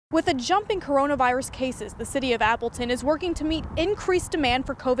With a jump in coronavirus cases, the city of Appleton is working to meet increased demand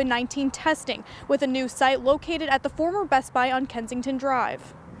for COVID-19 testing with a new site located at the former Best Buy on Kensington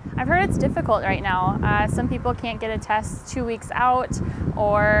Drive. I've heard it's difficult right now. Some people can't get a test 2 weeks out,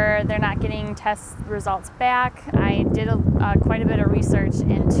 or they're not getting test results back. I did quite a bit of research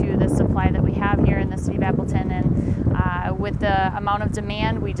into the supply that we have here in the city of Appleton, and with the amount of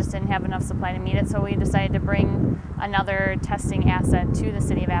demand, we just didn't have enough supply to meet it, so we decided to bring another testing asset to the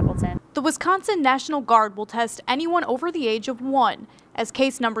city of Appleton. The Wisconsin National Guard will test anyone over the age of 1. As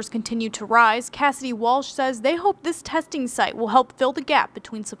case numbers continue to rise, Cassidy Walsh says they hope this testing site will help fill the gap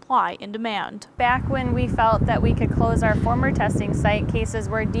between supply and demand. Back when we felt that we could close our former testing site, cases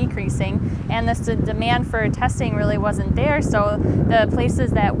were decreasing, and the demand for testing really wasn't there, so the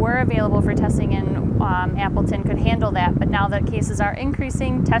places that were available for testing in Appleton could handle that. But now that cases are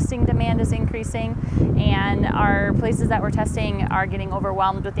increasing, testing demand is increasing, and our places that we're testing are getting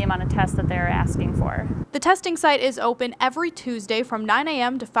overwhelmed with the amount of tests that they're asking for. The testing site is open every Tuesday from 9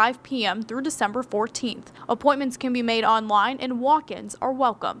 a.m. to 5 p.m. through December 14th. Appointments can be made online and walk-ins are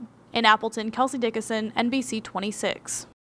welcome. In Appleton, Kelsey Dickinson, NBC 26.